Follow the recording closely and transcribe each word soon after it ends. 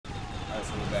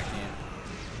hustle it back in.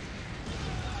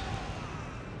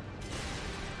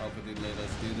 Hopefully let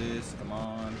us do this. Come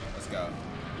on. Let's go.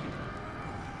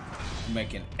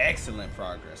 Making excellent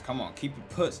progress. Come on. Keep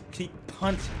it keep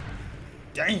punching.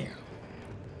 Damn.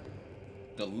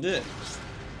 The lips.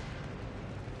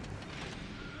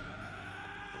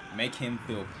 Make him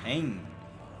feel pain.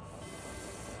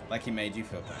 Like he made you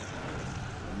feel pain.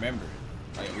 Remember it.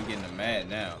 Like, we're getting him mad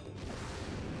now.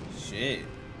 Shit.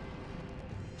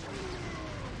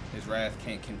 His wrath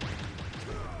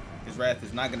his wrath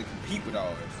is not gonna compete with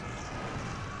ours.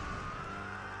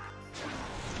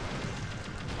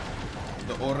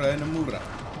 The Ora and the Mura.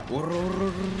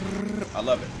 I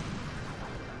love it.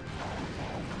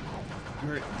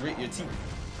 Grit your teeth.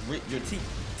 Grit your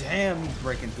teeth. Damn, he's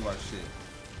breaking through our shit.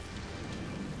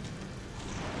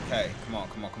 Okay, come on,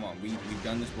 come on, come on. We've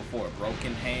done this before.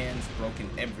 Broken hands, broken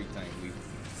everything. We've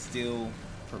still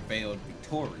prevailed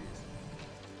victorious.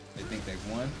 They think they've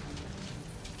won.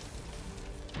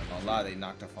 I'm not gonna lie, they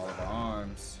knocked off all of our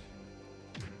arms.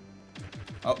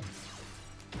 Oh.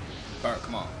 Bert,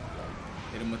 come on.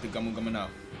 Hit him with the Gumu Gumu now.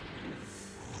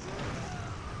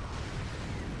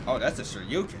 Oh, that's a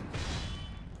Shoryuken.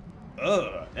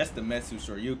 Ugh, that's the Metsu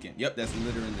Shoryuken. Yep, that's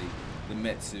literally the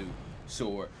Metsu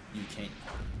Shoryuken.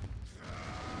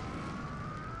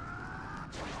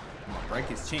 Come on, break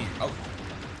his chin. Oh.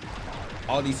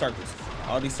 All these circles.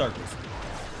 All these circles.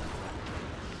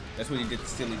 That's what he did to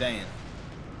Steely Dan.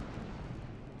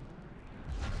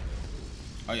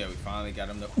 Oh yeah, we finally got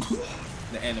him the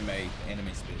anime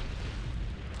spit.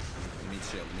 Let me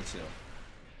chill, let me chill.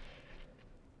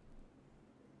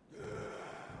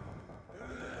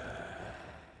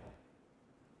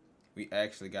 We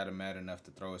actually got him mad enough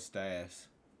to throw his staffs.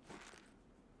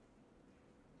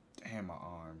 Damn, my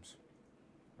arms.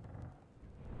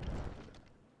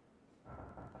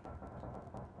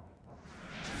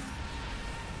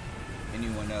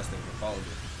 Anyone else that could follow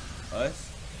it?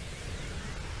 Us?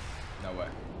 No way.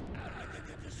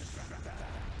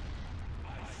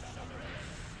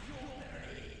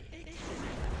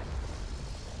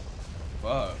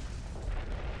 Fuck.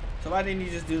 So why didn't you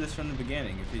just do this from the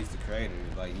beginning if he's the creator?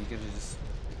 Like, you could have just...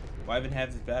 Why even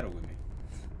have this battle with me?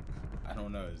 I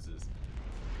don't know. It's just...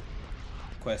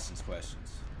 Questions.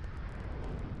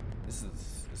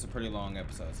 It's a pretty long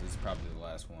episode, so this is probably the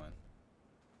last one.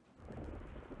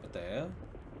 What the hell?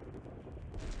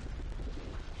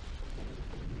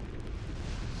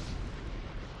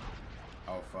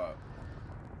 Oh, fuck.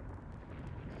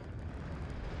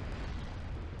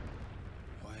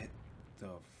 What the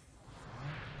fuck?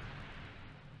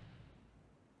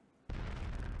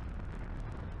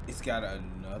 It's got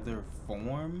another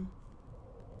form?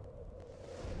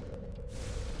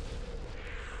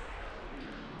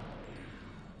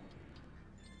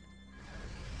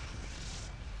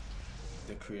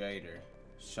 The creator.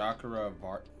 Chakra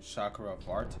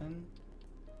Vartan?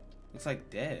 Looks like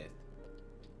dead.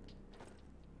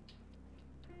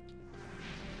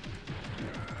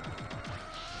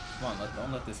 Come on,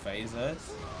 don't let this phase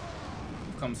us.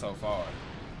 We've come so far.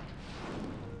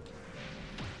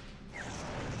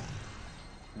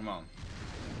 Come on.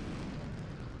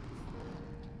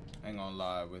 I ain't gonna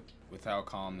lie, with how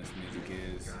calm this music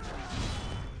is.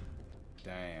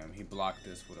 Damn, he blocked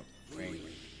this with a ring.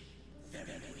 Damn,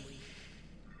 man.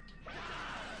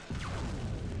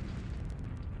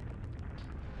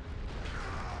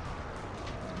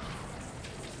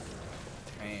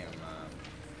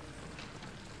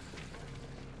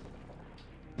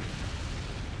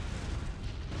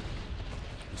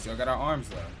 We still got our arms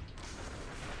though.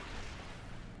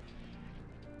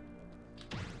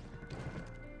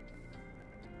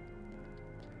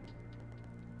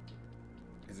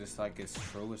 Is this like its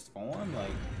truest form? Like,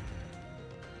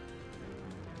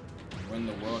 we're in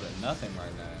the world of nothing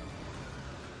right now.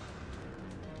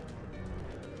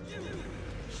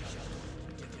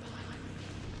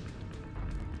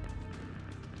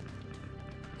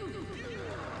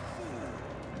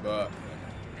 But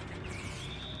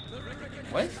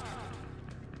what?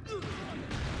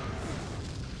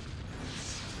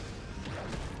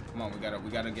 Come on, we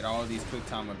gotta get all these quick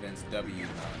time events W.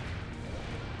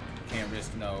 Can't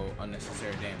risk no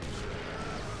unnecessary damage.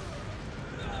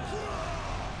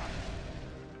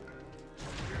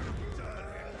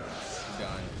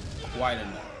 Done quite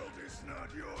enough.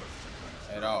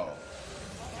 At all.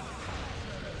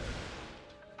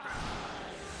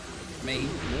 Man, he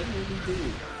literally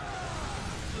did.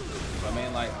 I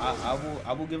mean, like,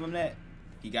 I will give him that.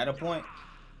 He got a point.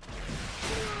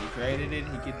 He created it.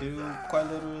 He could do quite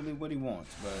literally what he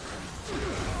wants, but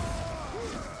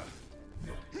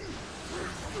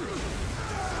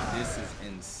this is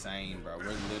insane, bro.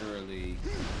 We're literally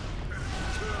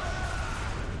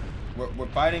we're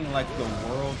fighting like the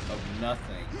world of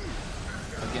nothing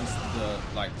against the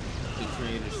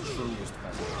creator's truest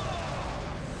form.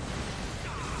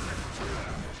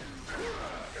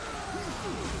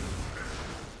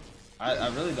 I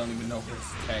really don't even know what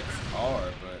his attacks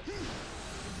are, but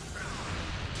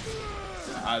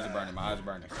my eyes are burning. My eyes are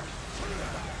burning.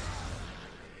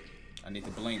 I need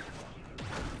to blink.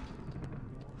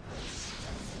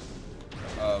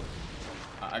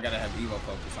 I gotta have Evo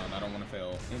focus on. I don't want to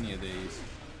fail any of these.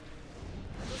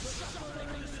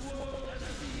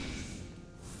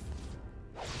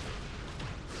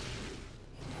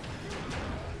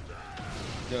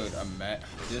 Dude,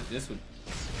 this would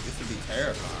be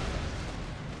terrifying.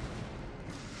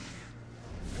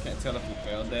 Can't tell if we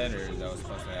failed that or that was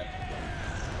supposed to happen.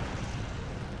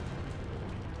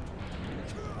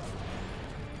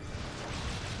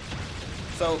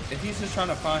 So if he's just trying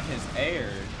to find his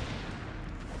heir,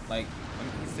 like, I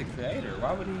mean, he's the creator,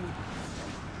 why would he?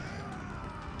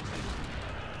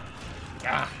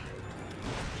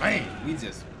 Man,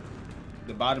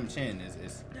 the bottom chin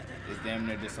is damn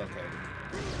near dislocated.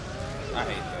 I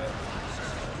hate that.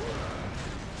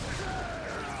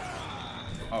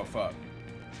 Oh fuck.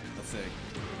 Let's see.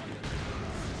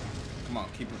 Come on,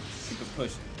 keep it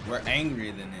pushing. We're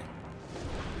angrier than it.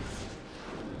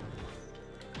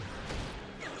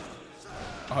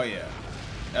 Oh yeah,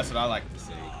 that's what I like to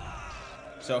see.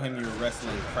 Show him your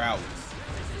wrestling prowess.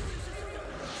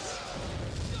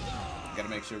 Gotta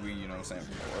make sure we, you know what I'm saying,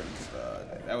 recording,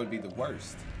 because that would be the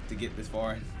worst, to get this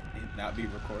far and not be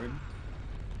recording.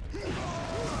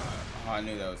 Oh, I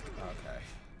knew that was, okay.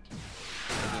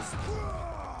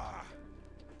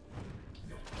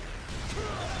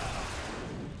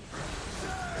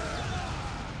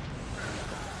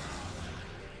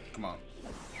 Come on,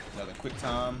 another quick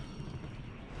time.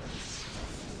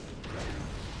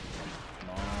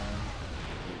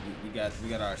 We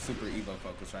got our super Evo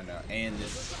focus right now, and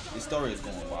this story is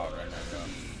going wild right now, y'all.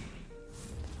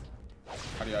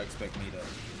 How do y'all expect me to? You know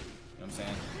what I'm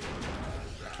saying?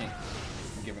 I can't.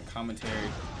 I'm giving commentary.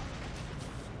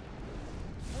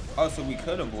 Oh, so we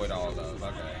could avoid all of those.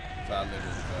 Okay, so I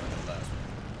literally failed the last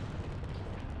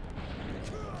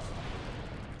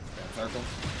one. Circle.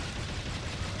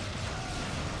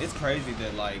 It's crazy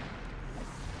that, like,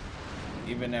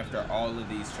 even after all of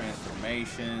these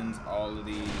transformations, all of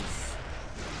these...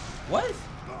 What?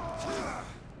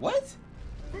 What?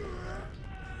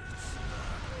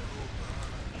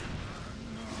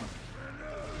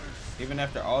 Even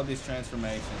after all these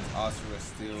transformations, ASURA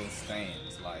still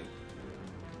stands. Like,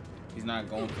 he's not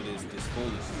going for this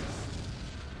foolishness.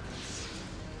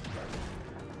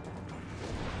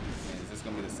 Is this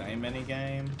gonna be the same mini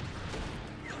game?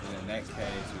 In the next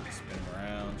case, we can spin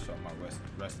around, show my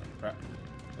wrestling prep.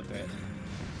 What the heck?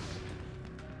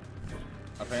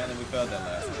 Apparently we failed that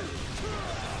last one.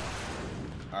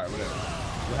 Alright, whatever.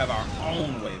 We'll have our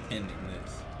own way of ending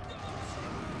this.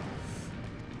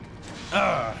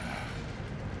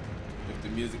 If the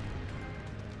music...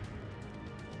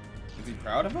 Is he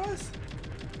proud of us?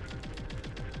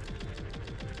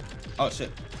 Oh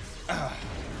shit.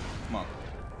 Come on.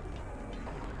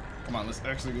 Come on, let's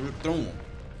actually rip through him.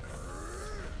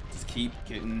 Just keep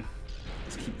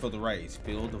for the rage.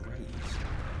 Feel the rage.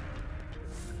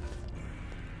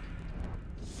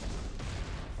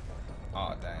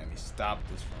 Oh damn, he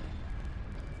stopped us from.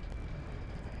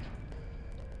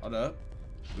 Hold up.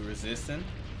 We resisting.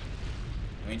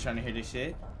 We ain't trying to hear this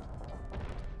shit.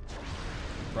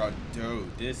 Bro,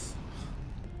 dude, this.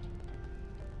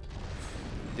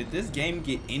 Did this game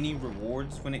get any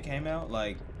rewards when it came out?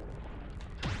 Like,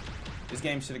 this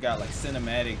game should have got like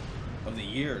cinematic of the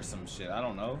year or some shit. I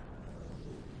don't know.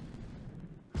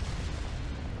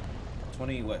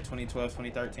 2012,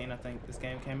 2013, I think this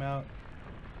game came out.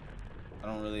 I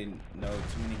don't really know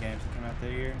too many games that came out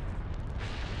that year.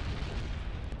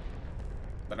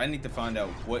 But I need to find out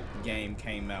what game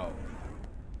came out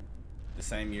the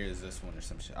same year as this one or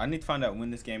some shit. I need to find out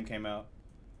when this game came out,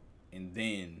 and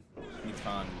then I need to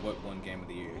find what one game of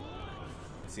the year.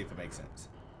 See if it makes sense.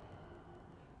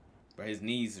 But his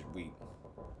knees are weak.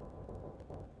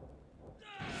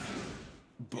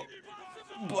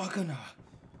 Bakana.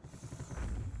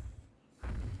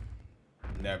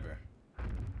 Never.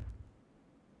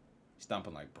 He's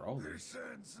stomping like Broly. What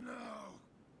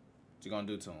you gonna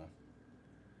do to him?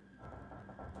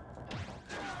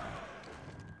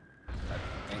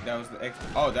 I think that was the X.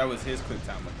 Oh, that was his quick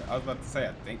time button. I was about to say,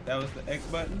 I think that was the X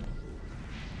button.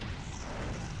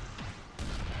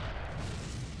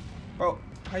 Bro,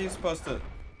 how you supposed to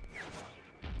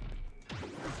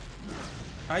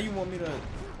How you want me to?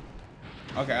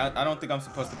 Okay, I don't think I'm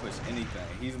supposed to push anything.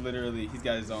 He's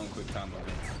got his own quick time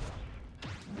events.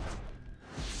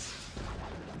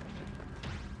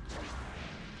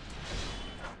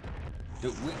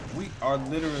 Dude, we are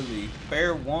literally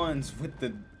fair ones with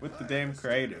the damn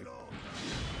creator.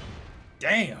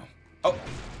 Damn. Oh.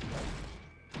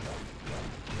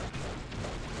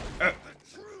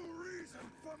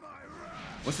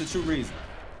 What's the true reason?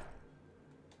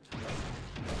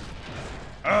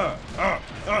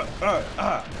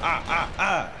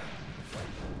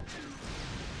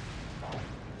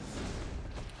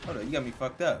 Hold on, you got me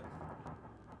fucked up.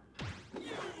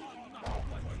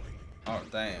 Oh,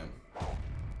 damn.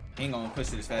 He ain't gonna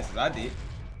push it as fast as I did.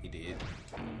 He did.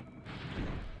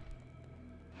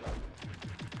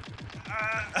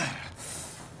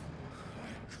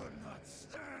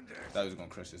 Thought he was gonna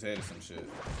crush his head or some shit.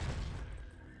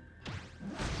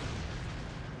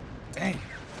 Dang.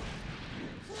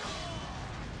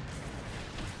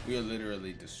 We are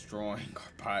literally destroying our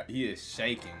pot. He is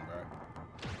shaking, bro.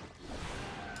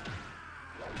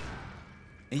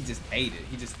 He just ate it.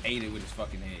 He just ate it with his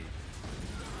fucking head.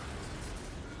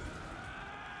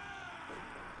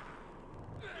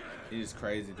 It is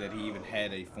crazy that he even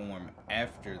had a form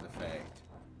after the fact.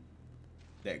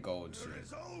 That gold shit. There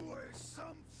is always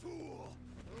some fool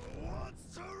who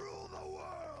wants to rule the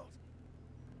world.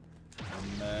 A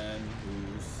man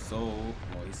who sold.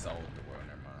 Well, he sold the world.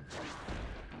 Never mind.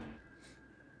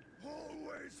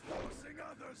 Always forcing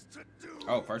others to do.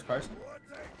 Oh, first person. What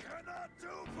they cannot do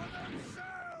for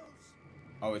themselves.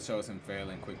 Oh, it shows him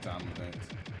failing quick time events.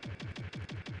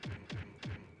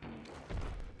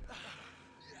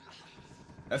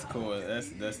 That's cool.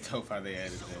 That's dope how they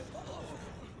added that.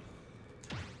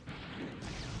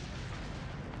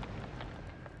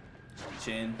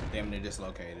 Chin, damn near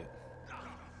dislocated.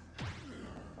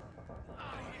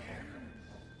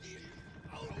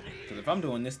 Because if I'm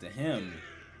doing this to him,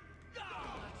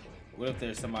 what if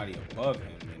there's somebody above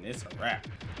him and it's a wrap?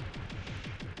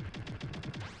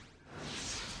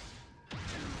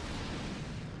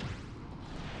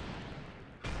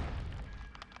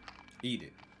 Eat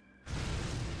it.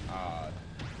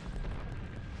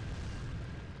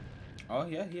 Oh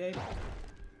yeah, he ate it.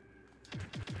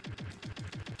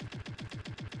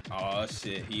 Oh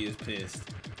shit, he is pissed.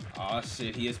 Oh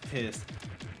shit, he is pissed.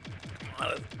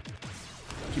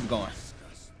 Keep going.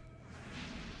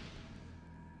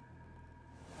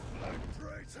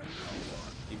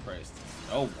 He prays to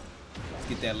no one. Let's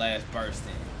get that last burst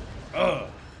in. Ugh.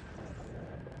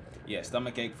 Yeah,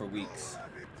 stomach ache for weeks.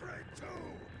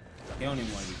 He don't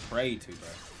even want to be prayed to, bro.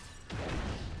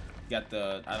 Got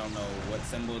the, I don't know what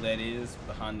symbol that is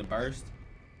behind the burst.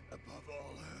 Above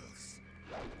all else.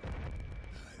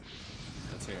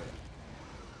 Let's hear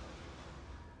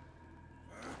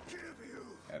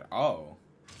it. At all.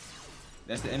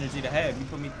 That's the energy to have. You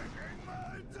put me.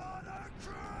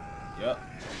 Yep.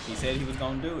 He said he was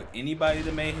gonna do it. Anybody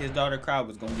that made his daughter cry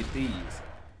was gonna get these.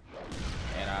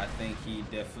 And I think he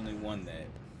definitely won that.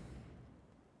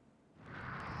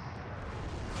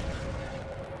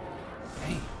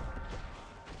 Damn.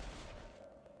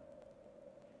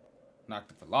 Knocked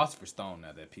the Philosopher's Stone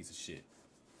out of that piece of shit.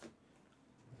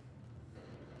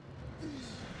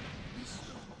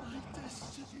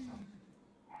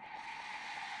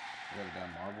 What a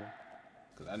damn marble?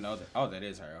 Cause I know that. Oh, that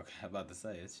is her. Okay, I'm about to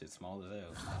say it's shit small as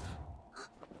hell.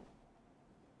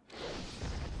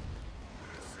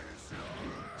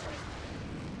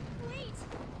 Wait.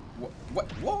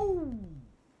 What? Whoa!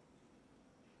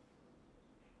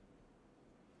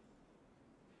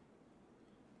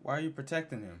 Why are you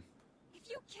protecting him? If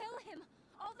you kill him,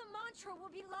 all the mantra will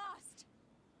be lost.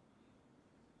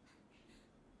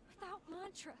 Without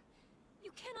mantra,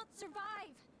 you cannot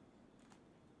survive.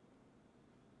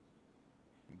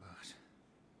 But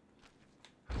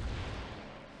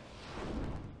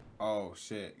oh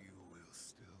shit. You will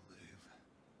still live.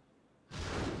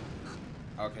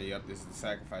 Okay, yep, this is the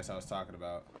sacrifice I was talking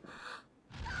about.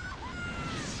 Here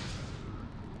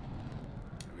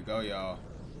we go, y'all.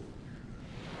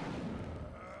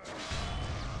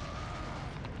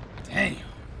 Damn.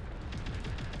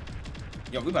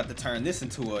 Yo, we about to turn this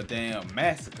into a damn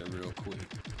massacre real quick.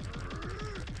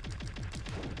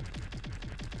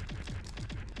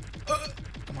 Come on,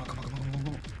 come on, come on, come on, come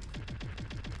on.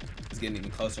 It's getting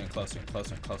even closer and closer and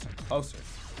closer and closer and closer.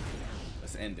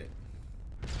 Let's end it.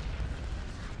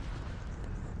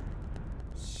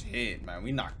 Shit, man,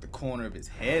 we knocked the corner of his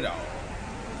head off.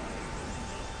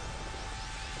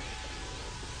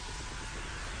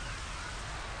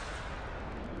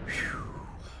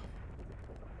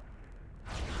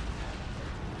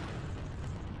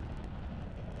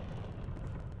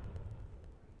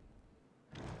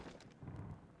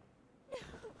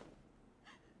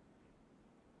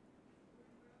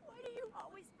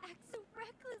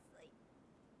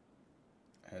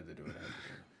 to do what I have to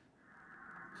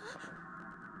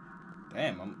do.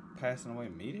 Damn, I'm passing away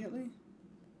immediately?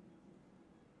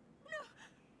 No!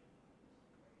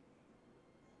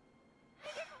 I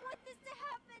didn't want this to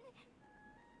happen!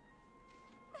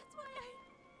 That's why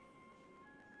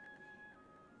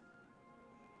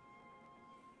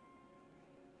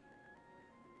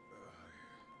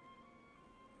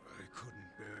I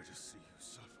couldn't bear to see you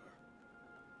suffer.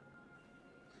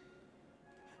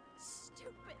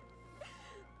 Stupid!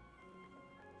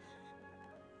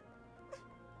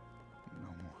 No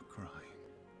more crying.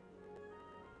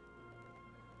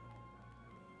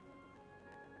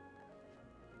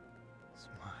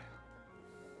 Smile.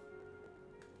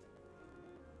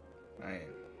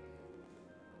 Man.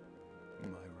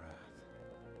 My wrath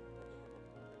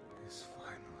is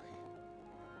finally.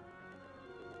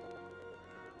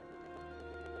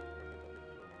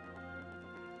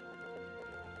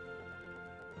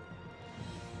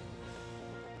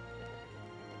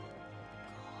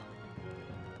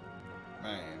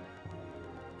 Man.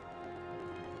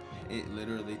 It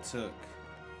literally took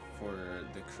for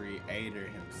the creator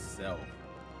himself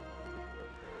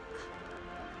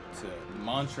to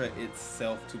mantra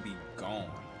itself to be gone.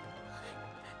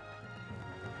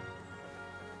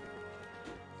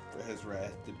 For his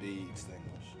wrath to be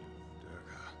extinguished.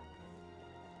 Durga,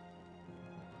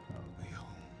 I'll be home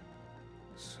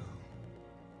soon.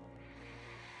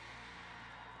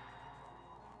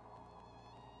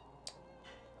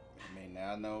 I mean,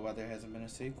 now I know why there hasn't been a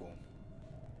sequel.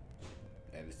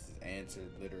 And it's answered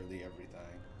literally everything.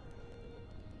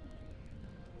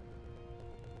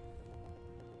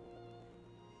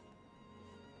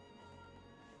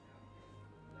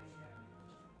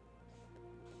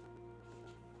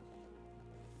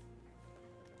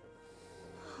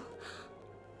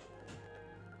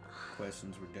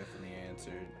 Questions were definitely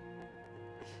answered.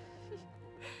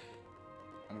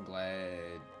 I'm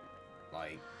glad,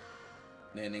 like,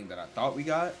 the ending that I thought we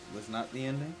got was not the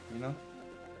ending, you know?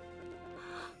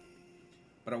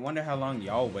 But I wonder how long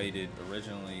y'all waited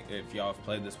originally, if y'all have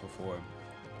played this before,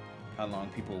 how long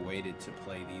people waited to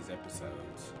play these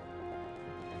episodes.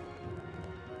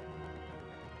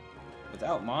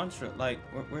 Without Mantra, like,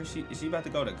 where is she about to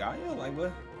go to Gaia? Like,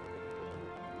 what?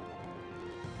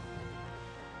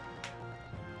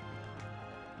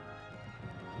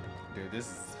 Dude,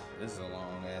 this is a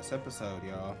long ass episode,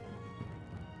 y'all.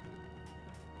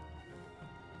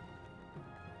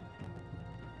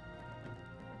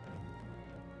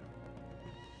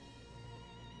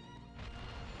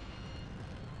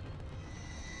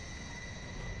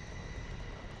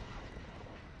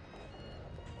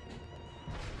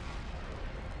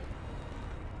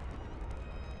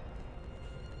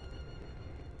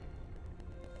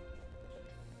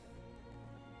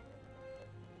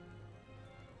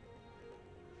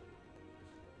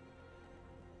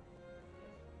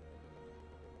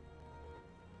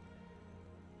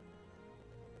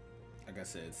 Like I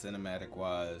said, cinematic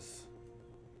wise,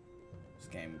 this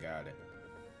game got it.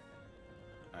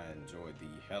 I enjoyed the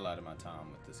hell out of my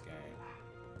time with this game.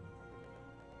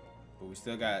 But we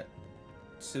still got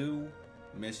 2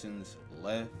 missions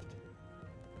left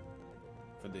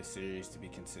for this series to be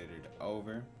considered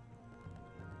over.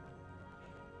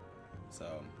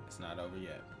 So, it's not over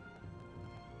yet.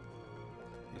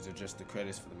 These are just the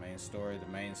credits for the main story.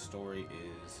 The main story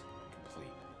is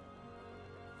complete.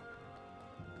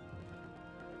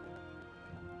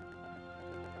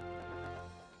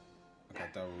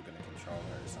 I thought we were gonna control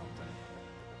her or something.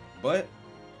 But,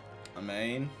 I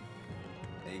mean,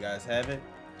 there you guys have it.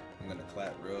 I'm gonna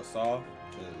clap real soft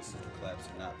because the claps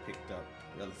are not picked up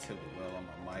relatively well on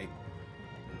my mic.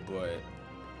 But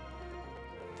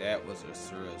that was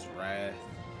ASURA'S Wrath.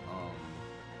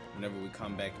 Whenever we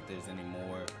come back, if there's any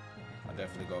more, I'll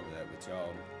definitely go over that with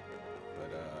y'all.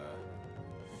 But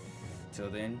till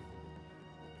then,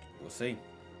 we'll see.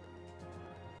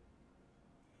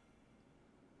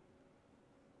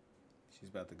 She's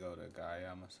about to go to Gaia,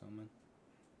 I'm assuming.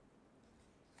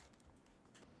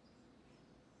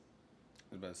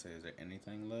 I was about to say, is there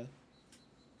anything left?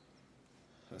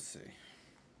 Let's see.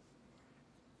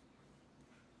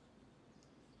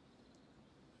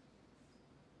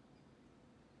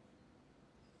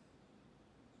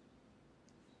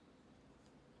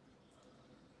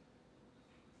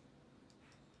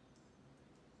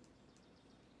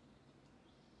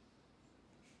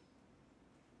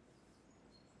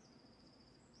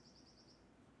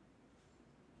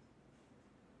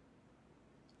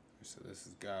 So this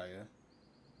is Gaia.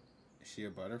 Is she a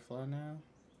butterfly now?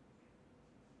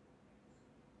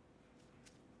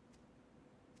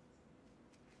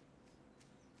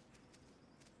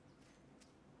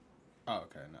 Oh,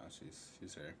 okay, no,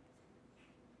 she's here.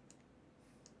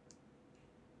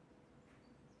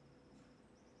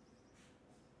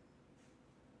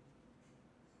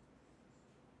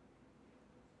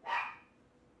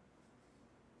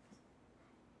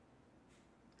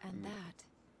 at that.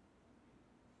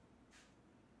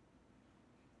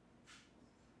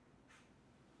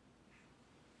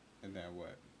 And then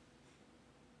what?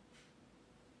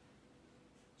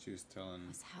 She was telling.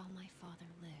 Was how my father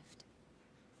lived.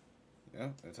 Yeah,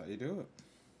 that's how you do it.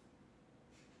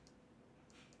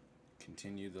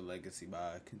 Continue the legacy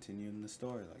by continuing the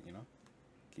story, like, you know,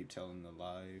 keep telling the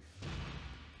life,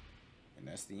 and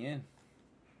that's the end.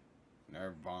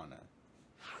 Nirvana.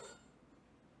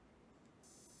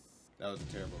 That was a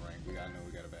terrible rank. We gotta know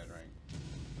we got a bad rank.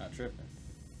 Not tripping.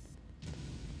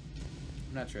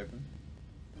 I'm not tripping.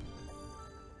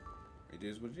 It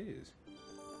is what it is.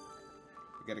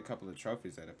 We got a couple of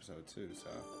trophies that episode too, so.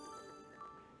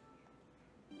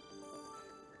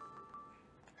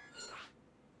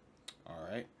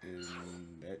 Alright,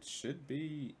 and that should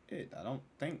be it. I don't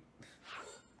think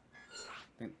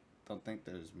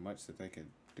there's much that they could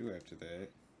do after that.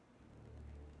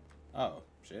 Oh,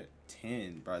 shit.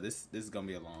 10. Bro, this is gonna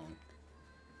be a long.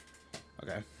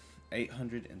 Okay.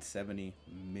 870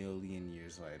 million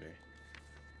years later.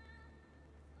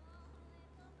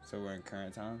 So we're in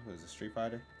current time? What is it, Street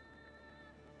Fighter?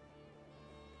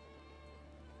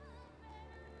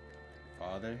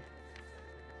 Father?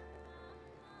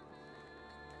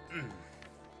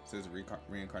 Says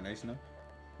reincarnation of?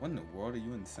 What in the world, are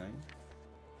you insane?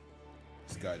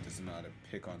 This guy doesn't know how to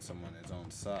pick on someone his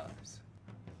own size.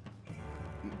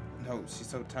 No, she's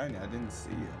so tiny, I didn't see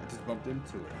her. I just bumped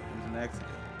into her. It was an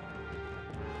accident.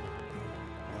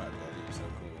 Wow, Daddy, you're so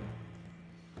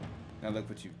cool. Now look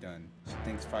what you've done. She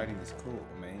thinks fighting is cool,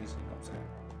 amazing, you know what I'm saying?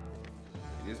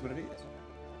 It is what it is.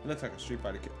 It looks like a Street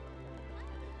Fighter kid.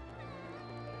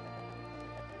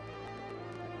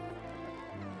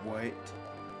 What?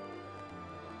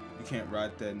 You can't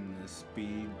ride that in the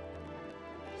speed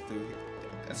through here.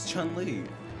 That's Chun-Li.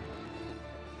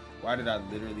 Why did I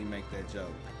literally make that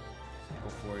joke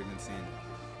before even seeing it?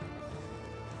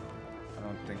 I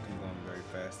don't think I'm going very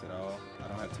fast at all. I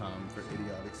don't have time for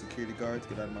idiotic security guards.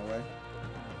 Get out of my way.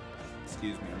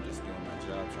 Excuse me, I'm just doing my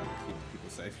job, trying to keep people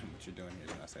safe. And what you're doing here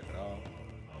is not safe at all.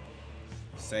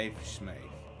 Safe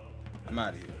schmave. I'm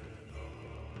out of here.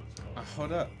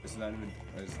 Hold up. It's not even.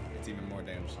 It's even more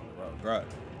damage on the road, bruh.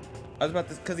 I was about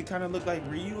to, cause he kind of looked like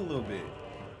Ryu a little bit.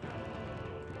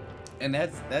 And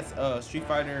that's Street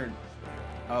Fighter.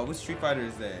 What Street Fighter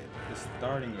is that? The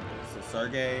starting of it. So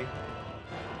Sergey.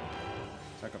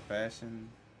 It's like a fashion.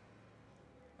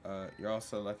 You're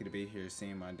also lucky to be here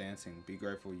seeing my dancing. Be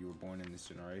grateful you were born in this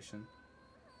generation.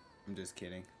 I'm just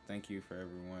kidding. Thank you for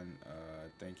everyone.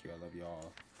 Thank you. I love you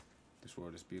all. This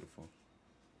world is beautiful.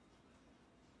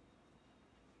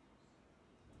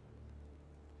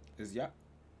 Is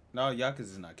No, Yakuza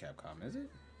is not Capcom, is it?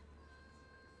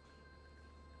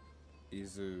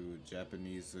 Izu,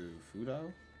 Japanese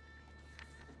Fudo?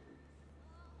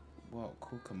 Whoa,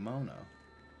 cool kimono.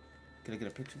 Can I get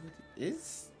a picture with you?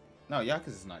 No, Yakuza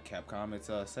is not Capcom, it's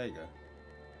Sega.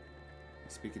 I'm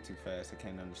speaking too fast, I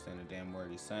can't understand a damn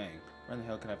word he's saying. Where the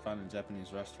hell can I find a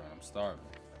Japanese restaurant? I'm starving.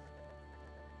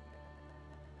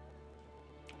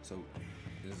 So,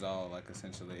 this is all like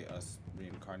essentially us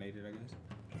reincarnated, I guess?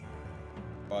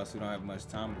 Boss, we don't have much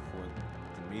time before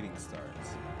the meeting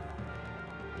starts.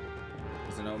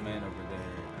 There's an old man over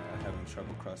there having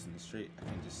trouble crossing the street. I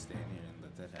can't just stand here and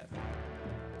let that happen.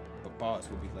 But boss,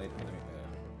 we'll be late for the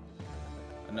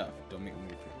enough. Don't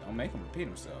make him repeat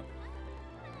himself.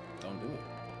 Don't do it.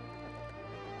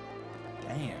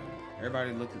 Damn.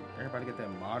 Everybody get that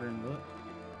modern look.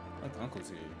 Like Uncle's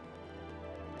here.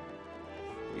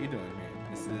 What are you doing here?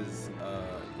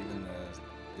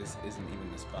 This isn't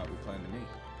even the spot we plan to meet.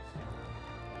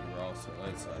 You were all so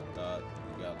late, so I thought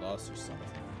you got lost or something.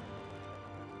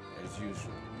 As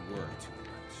usual, you worry too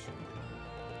much.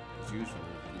 As usual,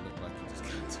 you look like you just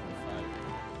got into a fight.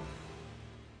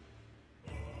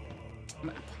 I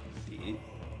probably did.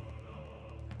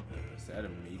 Is that a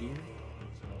meteor?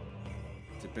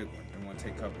 It's a big one. Everyone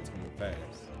take cover, it's gonna move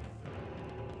fast.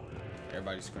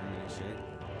 Everybody screaming and shit.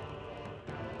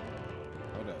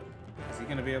 Hold up. Is he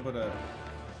gonna be able to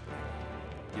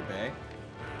get back?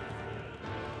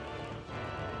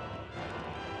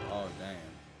 Oh, damn.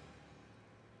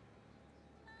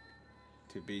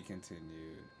 To be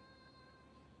continued.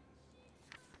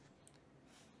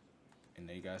 And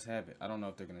there you guys have it. I don't know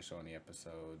if they're gonna show any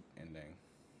episode ending.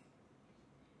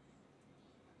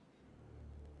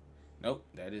 Nope,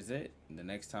 that is it. The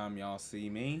next time y'all see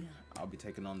me, I'll be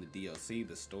taking on the DLC.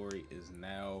 The story is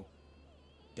now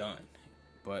done.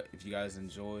 But if you guys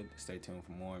enjoyed, stay tuned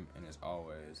for more. And as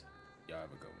always, y'all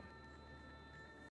have a good one.